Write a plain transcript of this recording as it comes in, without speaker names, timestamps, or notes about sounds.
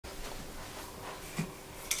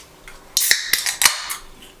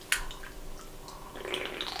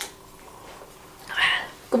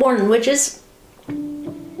Good morning, witches.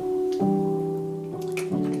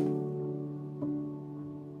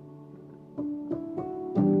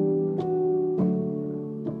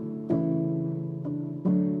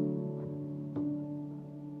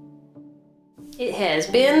 It has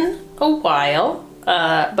been a while,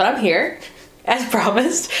 but I'm here, as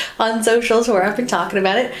promised, on socials where I've been talking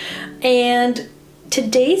about it. And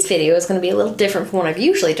today's video is going to be a little different from what I've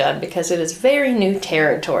usually done because it is very new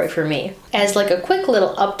territory for me. As like a quick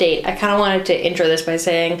little update, I kind of wanted to intro this by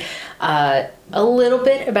saying a little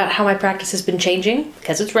bit about how my practice has been changing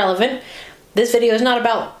because it's relevant. This video is not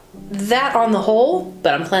about that on the whole,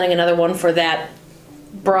 but I'm planning another one for that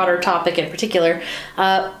broader topic in particular.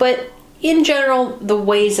 But in general, the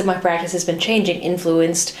ways that my practice has been changing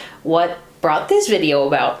influenced what brought this video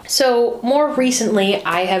about. So more recently,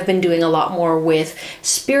 I have been doing a lot more with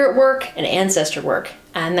spirit work and ancestor work.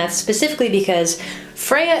 And that's specifically because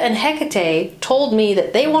Freya and Hecate told me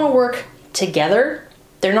that they want to work together.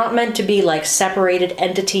 They're not meant to be like separated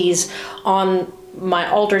entities on my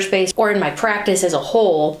altar space or in my practice as a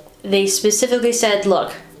whole. They specifically said,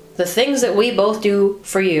 look, the things that we both do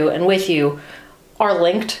for you and with you are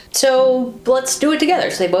linked, so let's do it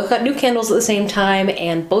together. So they both got new candles at the same time,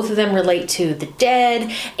 and both of them relate to the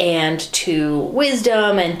dead and to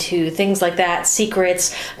wisdom and to things like that,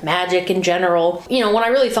 secrets, magic in general. You know, when I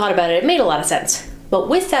really thought about it, it made a lot of sense. But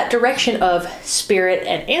with that direction of spirit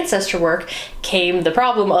and ancestor work came the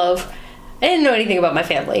problem of I didn't know anything about my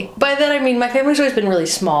family. By that I mean my family's always been really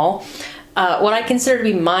small. What I consider to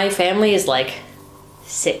be my family is like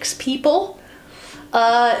 6 people.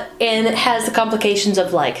 And it has the complications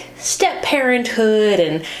of like step-parenthood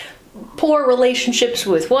and poor relationships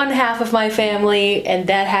with one half of my family and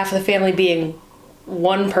that half of the family being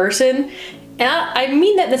one person. And I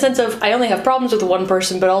mean that in the sense of I only have problems with one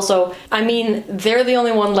person, but also I mean they're the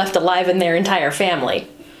only one left alive in their entire family.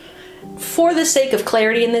 For the sake of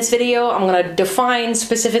clarity in this video, I'm going to define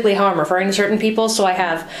specifically how I'm referring to certain people. So I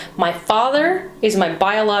have my father is my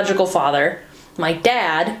biological father, my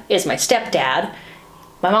dad is my stepdad,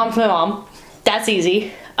 my mom's my mom, that's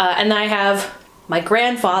easy. And then I have my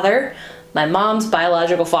grandfather, my mom's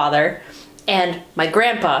biological father, and my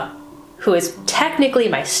grandpa, who is technically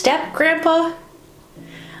my step-grandpa.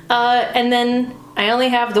 And then I only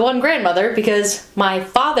have the one grandmother because my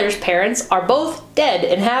father's parents are both dead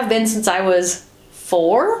and have been since I was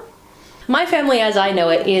 4. My family as I know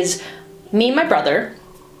it is me and my brother,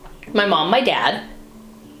 my mom, my dad,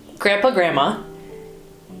 grandpa, grandma,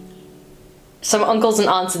 some uncles and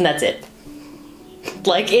aunts, and that's it.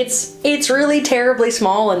 Like, it's really terribly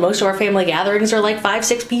small, and most of our family gatherings are like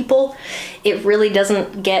 5-6 people. It really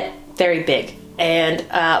doesn't get very big. And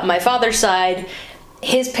my father's side,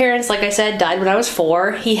 his parents, like I said, died when I was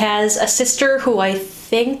 4. He has a sister who I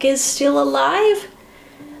think is still alive.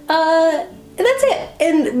 And that's it.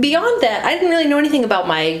 And beyond that, I didn't really know anything about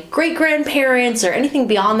my great-grandparents or anything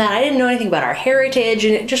beyond that. I didn't know anything about our heritage,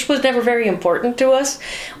 and it just was never very important to us.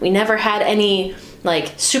 We never had any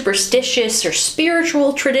like superstitious or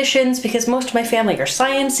spiritual traditions because most of my family are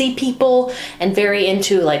sciencey people and very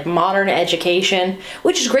into like modern education,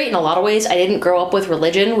 which is great in a lot of ways. I didn't grow up with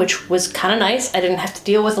religion, which was kind of nice. I didn't have to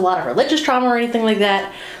deal with a lot of religious trauma or anything like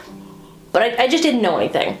that, but I just didn't know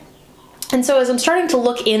anything. And so as I'm starting to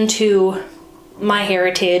look into my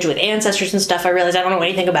heritage with ancestors and stuff, I realized I don't know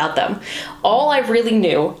anything about them. All I really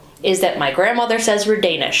knew is that my grandmother says we're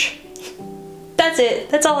Danish. That's it.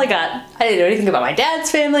 That's all I got. I didn't know anything about my dad's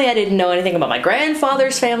family. I didn't know anything about my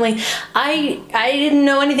grandfather's family. I didn't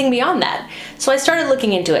know anything beyond that. So I started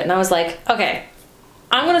looking into it and I was like, okay,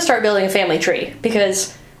 I'm gonna start building a family tree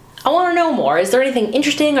because I want to know more. Is there anything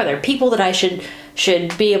interesting? Are there people that I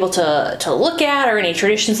should be able to look at, or any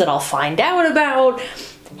traditions that I'll find out about?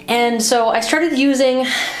 And so I started using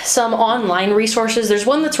some online resources. There's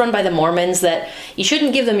one that's run by the Mormons that you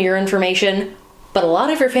shouldn't give them your information, but a lot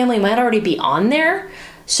of your family might already be on there.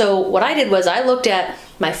 So what I did was I looked at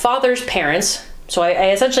my father's parents. So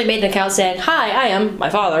I essentially made an account saying, hi, I am my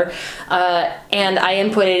father. And I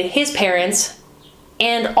inputted his parents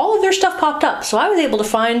and all of their stuff popped up. So I was able to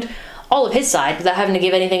find all of his side without having to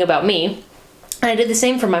give anything about me. And I did the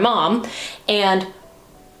same for my mom. And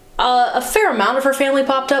a fair amount of her family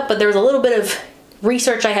popped up, but there was a little bit of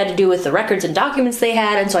research I had to do with the records and documents they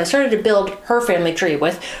had, and so I started to build her family tree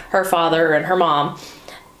with her father and her mom,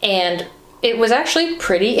 and it was actually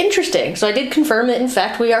pretty interesting. So I did confirm that in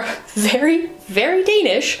fact we are very, very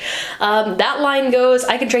Danish. That line goes,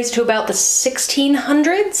 I can trace to about the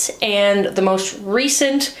 1600s, and the most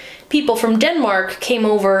recent people from Denmark came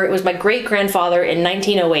over. It was my great-grandfather in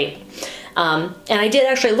 1908. And I did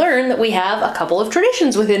actually learn that we have a couple of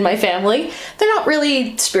traditions within my family. They're not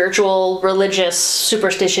really spiritual, religious,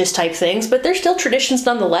 superstitious type things, but they're still traditions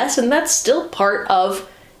nonetheless, and that's still part of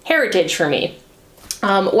heritage for me.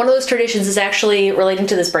 One of those traditions is actually relating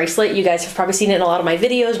to this bracelet. You guys have probably seen it in a lot of my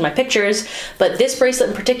videos, my pictures, but this bracelet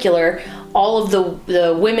in particular, all of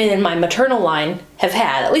the women in my maternal line have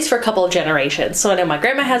had, at least for a couple of generations. So I know my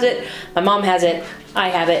grandma has it, my mom has it, I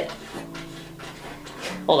have it.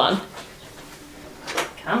 Hold on.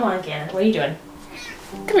 Come on, Gannon, what are you doing?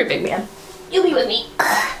 Come here, big man. You'll be with me.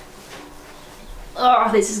 Oh,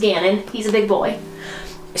 this is Gannon. He's a big boy.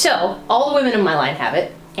 So, all the women in my line have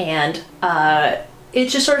it, and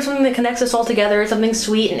it's just sort of something that connects us all together. It's something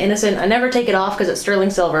sweet and innocent. I never take it off because it's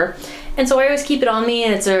sterling silver. And so I always keep it on me,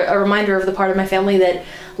 and it's a reminder of the part of my family that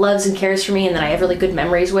loves and cares for me and that I have really good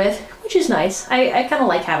memories with, which is nice. I kind of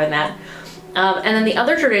like having that. And then the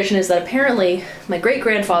other tradition is that apparently my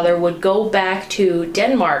great-grandfather would go back to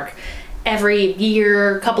Denmark every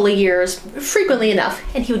year, couple of years, frequently enough,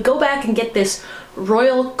 and he would go back and get this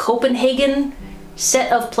Royal Copenhagen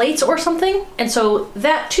set of plates or something. And so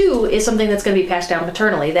that too is something that's going to be passed down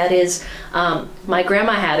maternally. That is, my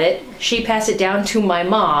grandma had it, she passed it down to my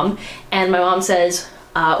mom, and my mom says,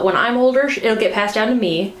 when I'm older, it'll get passed down to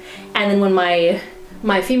me, and then when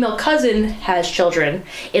my female cousin has children,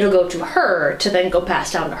 it'll go to her to then go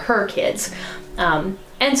pass down to her kids.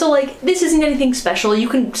 And so, like, this isn't anything special. You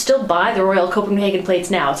can still buy the Royal Copenhagen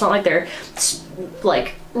plates now. It's not like they're,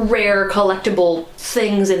 like, rare collectible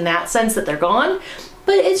things in that sense that they're gone.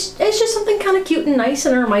 But it's just something kind of cute and nice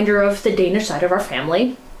and a reminder of the Danish side of our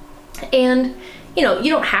family. And, you know,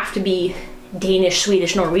 you don't have to be Danish,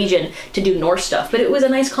 Swedish, Norwegian to do Norse stuff, but it was a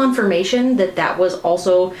nice confirmation that that was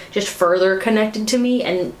also just further connected to me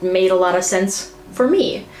and made a lot of sense for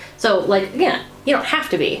me. So, like, again, you don't have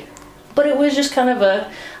to be. But it was just kind of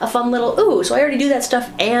a fun little, ooh, so I already do that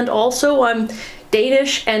stuff, and also I'm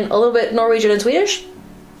Danish and a little bit Norwegian and Swedish.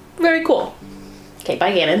 Very cool. Okay,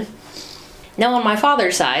 bye, Gannon. Now on my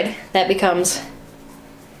father's side, that becomes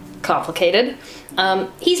complicated.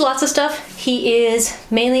 He's lots of stuff. He is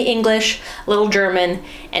mainly English, a little German,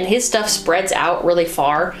 and his stuff spreads out really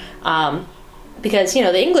far because, you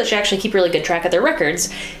know, the English actually keep really good track of their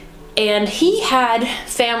records. And he had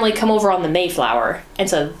family come over on the Mayflower, and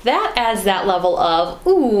so that adds that level of,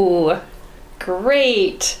 ooh,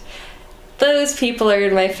 great. Those people are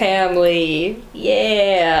in my family.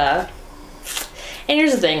 Yeah. And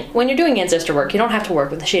here's the thing, when you're doing ancestor work, you don't have to work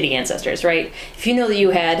with the shitty ancestors, right? If you know that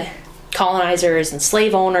you had colonizers and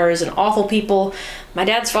slave owners and awful people, my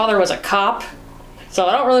dad's father was a cop, so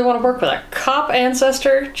I don't really want to work with a cop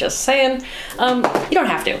ancestor, just saying. You don't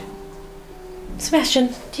have to. Sebastian,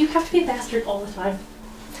 do you have to be a bastard all the time?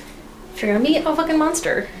 If you're gonna be a fucking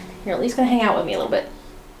monster, you're at least gonna hang out with me a little bit.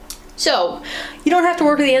 So, you don't have to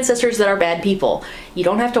work with the ancestors that are bad people. You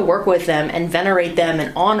don't have to work with them and venerate them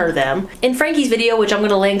and honor them. In Frankie's video, which I'm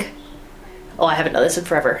gonna link, oh, I haven't done this in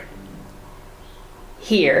forever,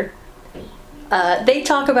 here, they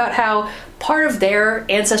talk about how part of their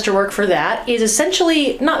ancestor work for that is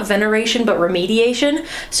essentially not veneration but remediation.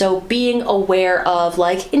 So being aware of,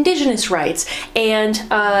 like, indigenous rights and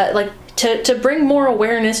like to bring more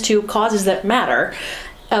awareness to causes that matter,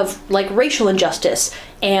 of like racial injustice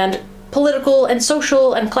and political and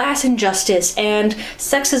social and class injustice and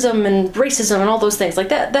sexism and racism and all those things. Like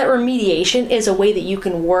that remediation is a way that you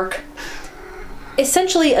can work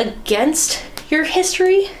essentially against your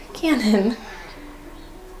history. Gannon,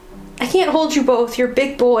 I can't hold you both. You're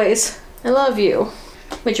big boys. I love you.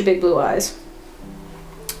 With your big blue eyes.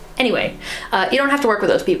 Anyway, you don't have to work with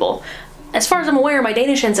those people. As far as I'm aware, my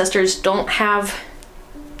Danish ancestors don't have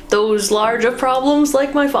those large of problems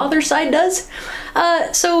like my father's side does.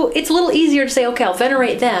 So it's a little easier to say, okay, I'll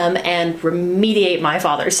venerate them and remediate my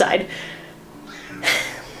father's side.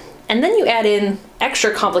 And then you add in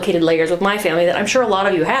extra complicated layers with my family that I'm sure a lot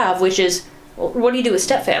of you have, which is, well, what do you do with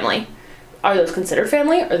step family? Are those considered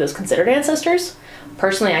family? Are those considered ancestors?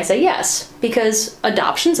 Personally, I say yes, because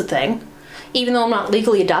adoption's a thing. Even though I'm not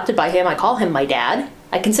legally adopted by him, I call him my dad.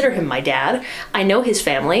 I consider him my dad. I know his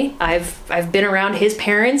family. I've been around his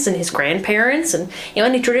parents and his grandparents, and, you know,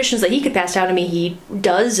 any traditions that he could pass down to me, he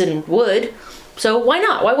does and would. So why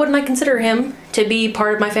not? Why wouldn't I consider him to be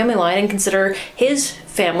part of my family line and consider his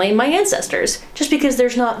family my ancestors? Just because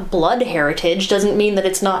there's not blood heritage doesn't mean that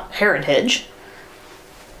it's not heritage.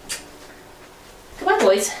 Goodbye,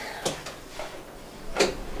 boys.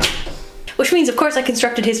 Which means, of course, I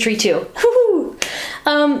constructed his tree too. Woohoo!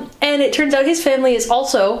 And it turns out his family is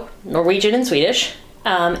also Norwegian and Swedish,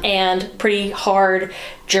 and pretty hard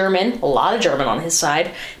German, a lot of German on his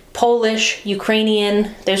side. Polish,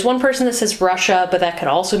 Ukrainian. There's one person that says Russia, but that could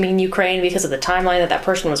also mean Ukraine because of the timeline that that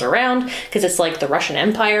person was around, because it's like the Russian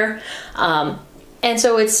Empire. And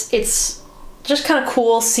so it's just kind of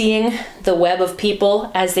cool seeing the web of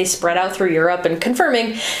people as they spread out through Europe and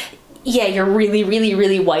confirming, yeah, you're really, really,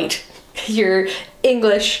 really white. You're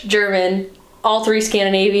English, German, all three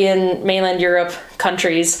Scandinavian, mainland Europe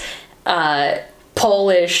countries,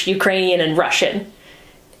 Polish, Ukrainian, and Russian.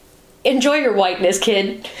 Enjoy your whiteness,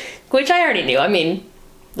 kid. Which I already knew. I mean,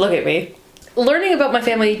 look at me. Learning about my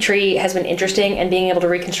family tree has been interesting, and being able to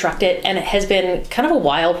reconstruct it, and it has been kind of a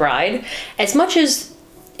wild ride. As much as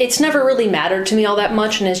it's never really mattered to me all that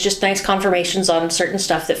much, and it's just nice confirmations on certain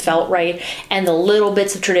stuff that felt right, and the little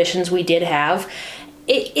bits of traditions we did have,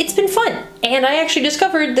 it's been fun. And I actually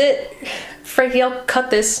discovered that, Frankie, I'll cut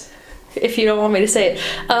this if you don't want me to say it.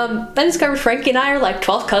 I discovered Frankie and I are like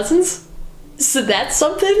 12 cousins. So that's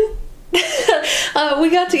something. We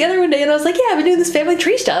got together one day and I was like, yeah, I've been doing this family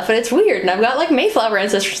tree stuff and it's weird. And I've got like Mayflower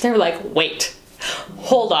ancestors. And they were like, wait,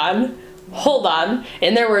 hold on.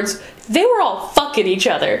 In their words, they were all fucking each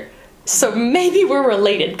other. So maybe we're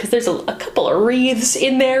related, because there's a couple of wreaths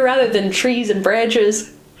in there rather than trees and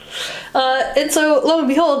branches. And so lo and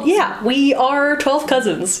behold, yeah, we are 12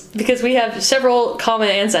 cousins because we have several common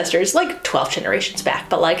ancestors, like 12 generations back.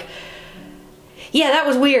 But like, yeah, that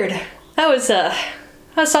was weird. That was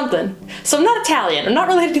something. So I'm not Italian. I'm not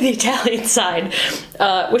related to the Italian side,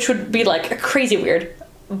 which would be like crazy weird.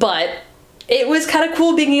 But it was kind of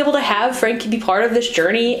cool being able to have Frankie be part of this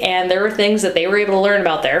journey, and there were things that they were able to learn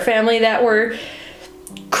about their family that were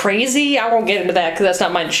crazy. I won't get into that because that's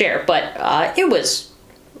not mine to share, but it was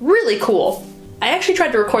really cool. I actually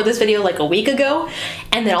tried to record this video like a week ago,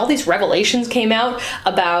 and then all these revelations came out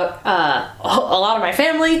about a lot of my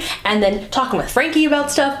family, and then talking with Frankie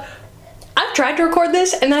about stuff. I've tried to record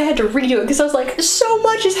this and then I had to redo it because I was like, so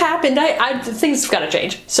much has happened. Things have got to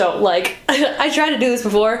change. So like, I tried to do this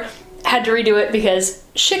before, had to redo it because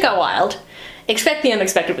shit got wild. Expect the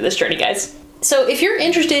unexpected with this journey, guys. So if you're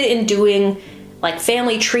interested in doing like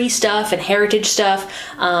family tree stuff and heritage stuff,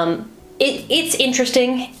 it's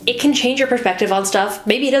interesting. It can change your perspective on stuff.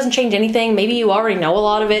 Maybe it doesn't change anything. Maybe you already know a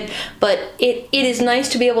lot of it, but it is nice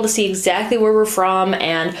to be able to see exactly where we're from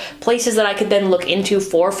and places that I could then look into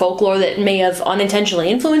for folklore that may have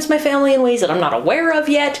unintentionally influenced my family in ways that I'm not aware of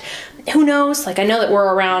yet. Who knows? Like, I know that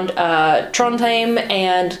we're around Trondheim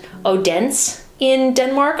and Odense in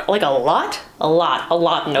Denmark, like a lot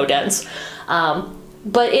in Odense.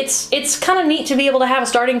 But it's kind of neat to be able to have a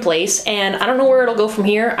starting place, and I don't know where it'll go from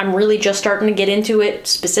here. I'm really just starting to get into it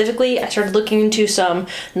specifically. I started looking into some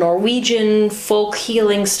Norwegian folk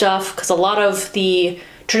healing stuff, because a lot of the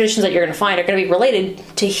traditions that you're going to find are going to be related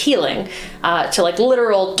to healing, to like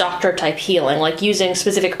literal doctor type healing, like using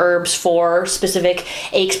specific herbs for specific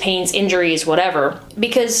aches, pains, injuries, whatever.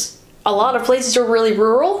 Because a lot of places are really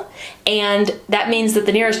rural, and that means that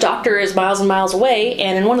the nearest doctor is miles and miles away,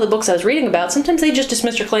 and in one of the books I was reading about, sometimes they just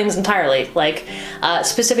dismiss your claims entirely. Like,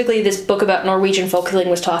 specifically this book about Norwegian folk healing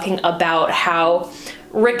was talking about how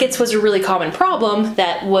rickets was a really common problem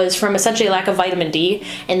that was from essentially lack of vitamin D,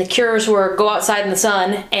 and the cures were go outside in the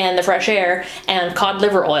sun and the fresh air and cod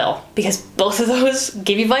liver oil, because both of those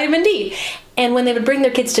give you vitamin D. And when they would bring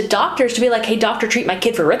their kids to doctors to be like, hey doctor, treat my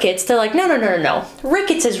kid for rickets, they're like, no.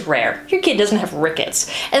 Rickets is rare. Your kid doesn't have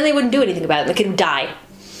rickets. And they wouldn't do anything about it, and the kid would die.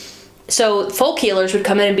 So folk healers would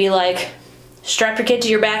come in and be like, strap your kid to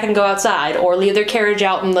your back and go outside, or leave their carriage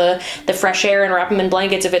out in the fresh air and wrap them in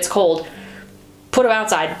blankets if it's cold. Put them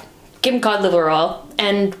outside, give them cod liver oil.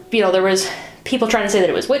 And, you know, there was people trying to say that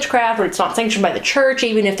it was witchcraft, or it's not sanctioned by the church,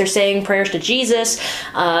 even if they're saying prayers to Jesus.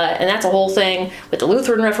 And that's a whole thing with the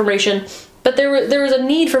Lutheran Reformation. But there was a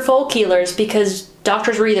need for folk healers because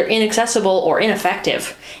doctors were either inaccessible or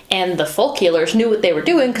ineffective. And the folk healers knew what they were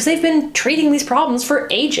doing because they've been treating these problems for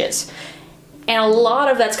ages. And a lot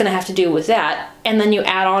of that's going to have to do with that. And then you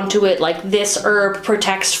add on to it, like, this herb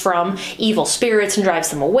protects from evil spirits and drives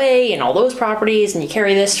them away and all those properties. And you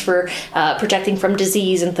carry this for protecting from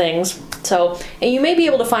disease and things. So, and you may be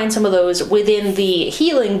able to find some of those within the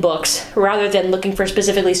healing books rather than looking for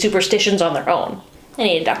specifically superstitions on their own. I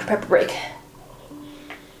need a Dr. Pepper break.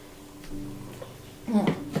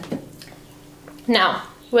 Now,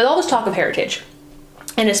 with all this talk of heritage,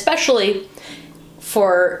 and especially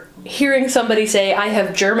for hearing somebody say, I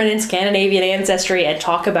have German and Scandinavian ancestry, and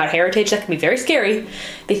talk about heritage, that can be very scary,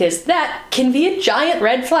 because that can be a giant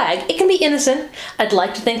red flag. It can be innocent. I'd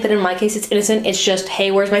like to think that in my case it's innocent. It's just,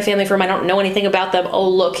 hey, where's my family from? I don't know anything about them. Oh,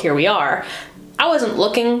 look, here we are. I wasn't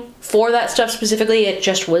looking for that stuff specifically. It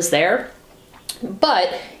just was there.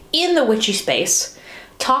 But in the witchy space,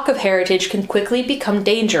 talk of heritage can quickly become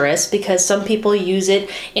dangerous because some people use it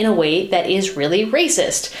in a way that is really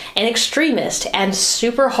racist and extremist and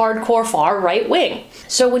super hardcore far right wing.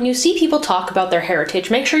 So when you see people talk about their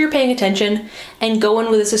heritage, make sure you're paying attention and go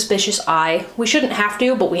in with a suspicious eye. We shouldn't have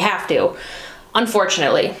to, but we have to,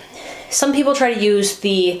 unfortunately. Some people try to use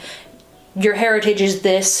your heritage is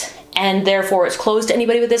this, and therefore it's closed to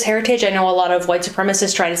anybody with this heritage. I know a lot of white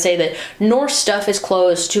supremacists try to say that Norse stuff is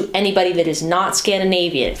closed to anybody that is not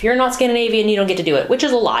Scandinavian. If you're not Scandinavian, you don't get to do it, which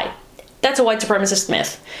is a lie. That's a white supremacist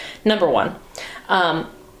myth, number one.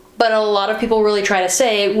 But a lot of people really try to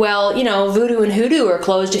say, well, you know, voodoo and hoodoo are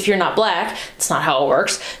closed if you're not black. That's not how it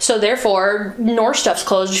works. So therefore, Norse stuff's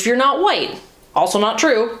closed if you're not white. Also not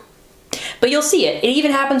true. But you'll see it. It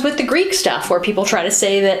even happens with the Greek stuff where people try to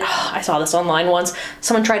say that, I saw this online once,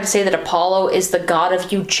 someone tried to say that Apollo is the god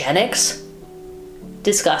of eugenics.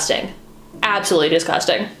 Disgusting. Absolutely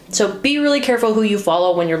disgusting. So be really careful who you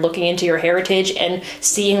follow when you're looking into your heritage and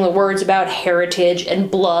seeing the words about heritage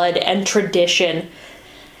and blood and tradition.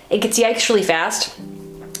 It gets yikes really fast.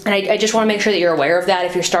 And I just want to make sure that you're aware of that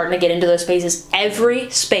if you're starting to get into those spaces. Every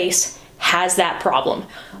space has that problem.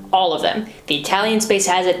 All of them. The Italian space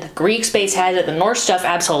has it, the Greek space has it, the Norse stuff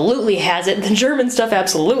absolutely has it, the German stuff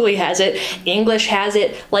absolutely has it, English has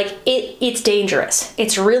it. Like, it's dangerous.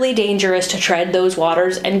 It's really dangerous to tread those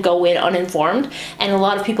waters and go in uninformed, and a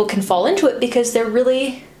lot of people can fall into it because they're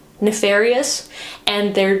really nefarious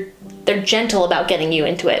and they're gentle about getting you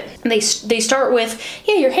into it. And they start with,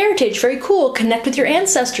 yeah, your heritage, very cool, connect with your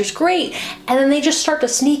ancestors, great. And then they just start to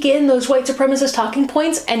sneak in those white supremacist talking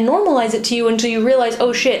points and normalize it to you until you realize,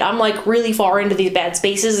 oh shit, I'm like really far into these bad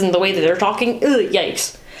spaces and the way that they're talking, ugh,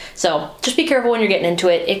 yikes. So just be careful when you're getting into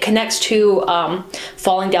it. It connects to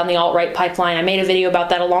falling down the alt-right pipeline. I made a video about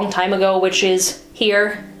that a long time ago, which is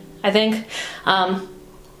here, I think.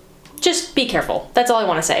 Just be careful. That's all I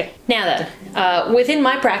want to say. Now then, within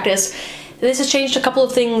my practice, this has changed a couple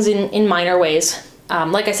of things in minor ways.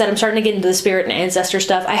 Like I said, I'm starting to get into the spirit and ancestor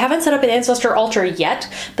stuff. I haven't set up an ancestor altar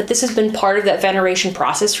yet, but this has been part of that veneration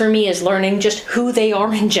process for me, is learning just who they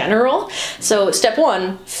are in general. So step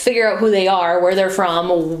one, figure out who they are, where they're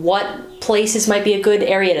from, what places might be a good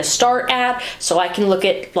area to start at, so I can look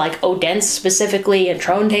at like Odense specifically and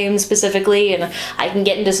Trondheim specifically, and I can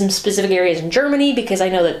get into some specific areas in Germany because I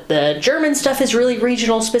know that the German stuff is really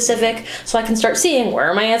regional specific, so I can start seeing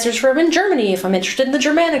where are my ancestors from in Germany if I'm interested in the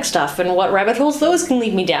Germanic stuff and what rabbit holes those can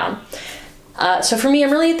lead me down. So for me,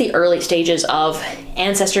 I'm really at the early stages of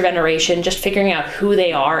ancestor veneration, just figuring out who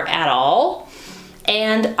they are at all,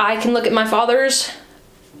 and I can look at my father's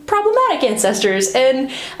problematic ancestors and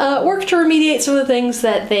work to remediate some of the things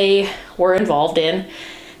that they were involved in.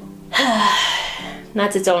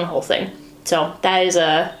 That's its own whole thing. So that's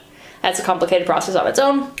a complicated process on its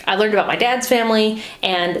own. I learned about my dad's family,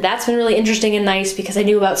 and that's been really interesting and nice because I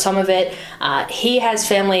knew about some of it. He has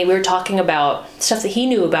family. We were talking about stuff that he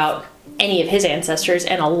knew about any of his ancestors,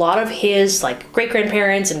 and a lot of his like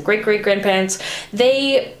great-grandparents and great-great-grandparents,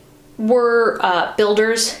 they were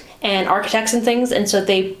builders and architects and things, and so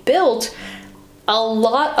they built a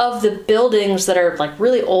lot of the buildings that are like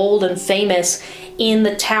really old and famous in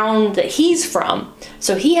the town that he's from.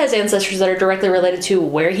 So he has ancestors that are directly related to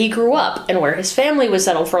where he grew up and where his family was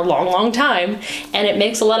settled for a long, long time, and it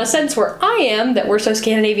makes a lot of sense where I am that we're so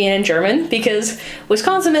Scandinavian and German, because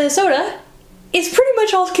Wisconsin, Minnesota is pretty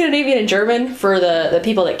much all Scandinavian and German for the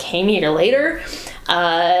people that came here later.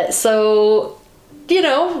 So you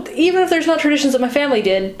know, even if there's not traditions that my family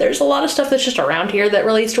did, there's a lot of stuff that's just around here that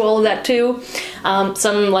relates to all of that too.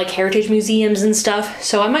 Some like heritage museums and stuff.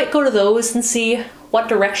 So I might go to those and see what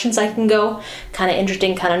directions I can go. Kind of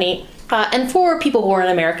interesting, kind of neat. And for people who are in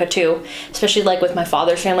America too, especially like with my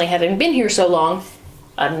father's family having been here so long,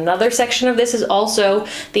 another section of this is also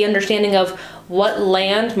the understanding of what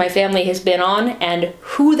land my family has been on and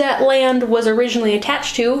who that land was originally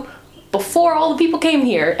attached to before all the people came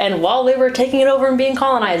here and while they were taking it over and being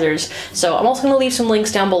colonizers. So I'm also going to leave some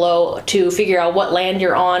links down below to figure out what land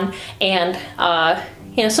you're on, and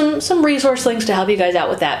you know, some resource links to help you guys out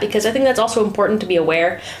with that, because I think that's also important to be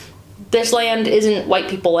aware. This land isn't white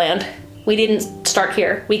people land. We didn't start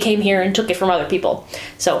here. We came here and took it from other people.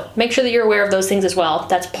 So make sure that you're aware of those things as well.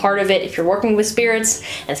 That's part of it if you're working with spirits,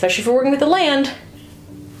 and especially if you're working with the land.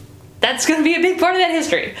 That's going to be a big part of that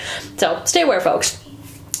history. So stay aware, folks.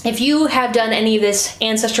 If you have done any of this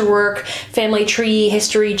ancestor work, family tree,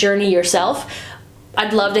 history journey yourself,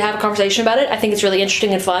 I'd love to have a conversation about it. I think it's really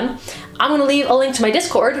interesting and fun. I'm going to leave a link to my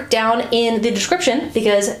Discord down in the description,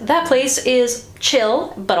 because that place is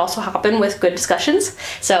chill, but also hopping with good discussions.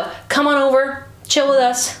 So come on over, chill with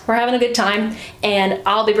us. We're having a good time, and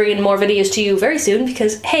I'll be bringing more videos to you very soon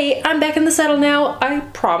because, hey, I'm back in the saddle now, I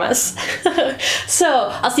promise. So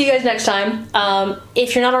I'll see you guys next time.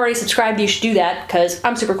 If you're not already subscribed, you should do that because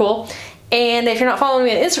I'm super cool. And if you're not following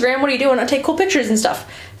me on Instagram, what are you doing? I take cool pictures and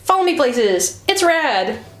stuff. Follow me places. It's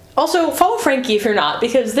rad. Also, follow Frankie if you're not,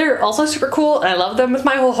 because they're also super cool and I love them with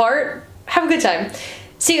my whole heart. Have a good time.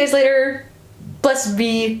 See you guys later. Blessed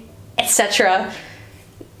be, etc.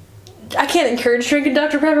 I can't encourage drinking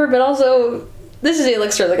Dr. Pepper, but also, this is the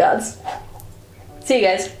elixir of the gods. See you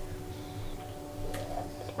guys.